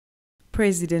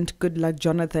President Goodluck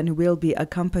Jonathan will be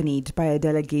accompanied by a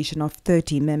delegation of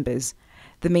 30 members.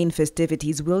 The main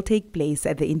festivities will take place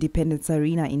at the Independence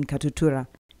Arena in Katutura.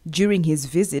 During his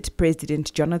visit,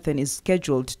 President Jonathan is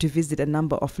scheduled to visit a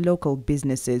number of local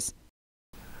businesses.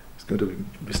 He's going to be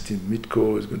visiting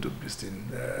Midco, he's going to be visiting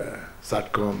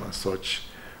Satcom and such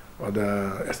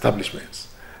other establishments.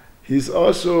 He's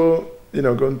also,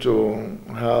 going to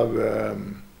have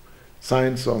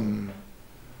signed some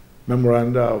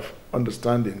memoranda of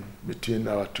understanding between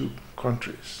our two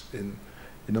countries in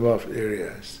a number of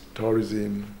areas: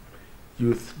 tourism,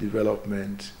 youth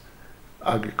development,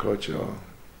 agriculture,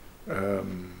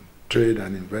 trade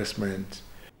and investment.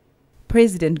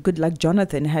 President Goodluck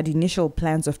Jonathan had initial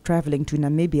plans of traveling to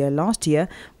Namibia last year,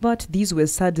 but these were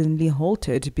suddenly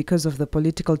halted because of the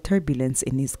political turbulence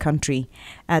in his country.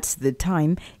 At the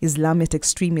time, Islamist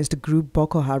extremist group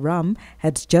Boko Haram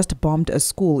had just bombed a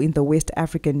school in the West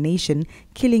African nation,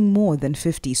 killing more than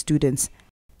 50 students.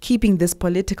 Keeping this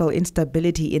political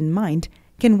instability in mind,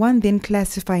 can one then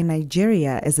classify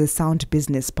Nigeria as a sound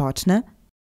business partner?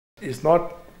 It's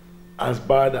not as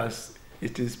bad as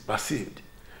it is perceived,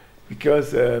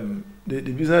 because the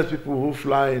business people who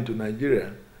fly into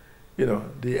Nigeria,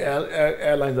 the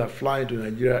airlines are flying to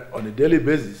Nigeria on a daily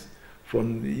basis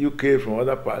from the UK, from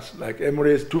other parts, like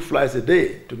Emirates, 2 flights a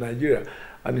day to Nigeria,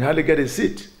 and you hardly get a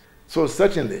seat. So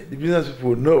certainly, the business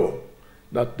people know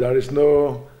that there is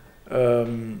no,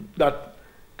 that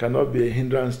cannot be a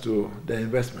hindrance to the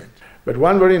investment. But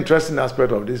one very interesting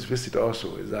aspect of this visit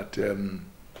also is that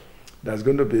there's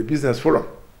going to be a business forum.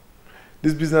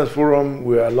 This business forum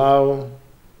will allow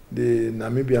the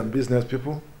Namibian business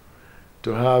people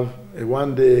to have a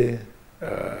one-day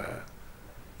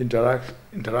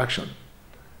interaction,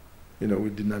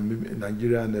 with the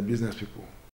Nigerian business people.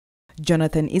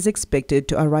 Jonathan is expected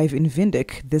to arrive in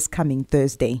Windhoek this coming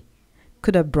Thursday.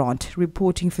 Goodluck Jonathan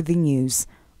reporting for the news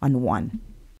on 1.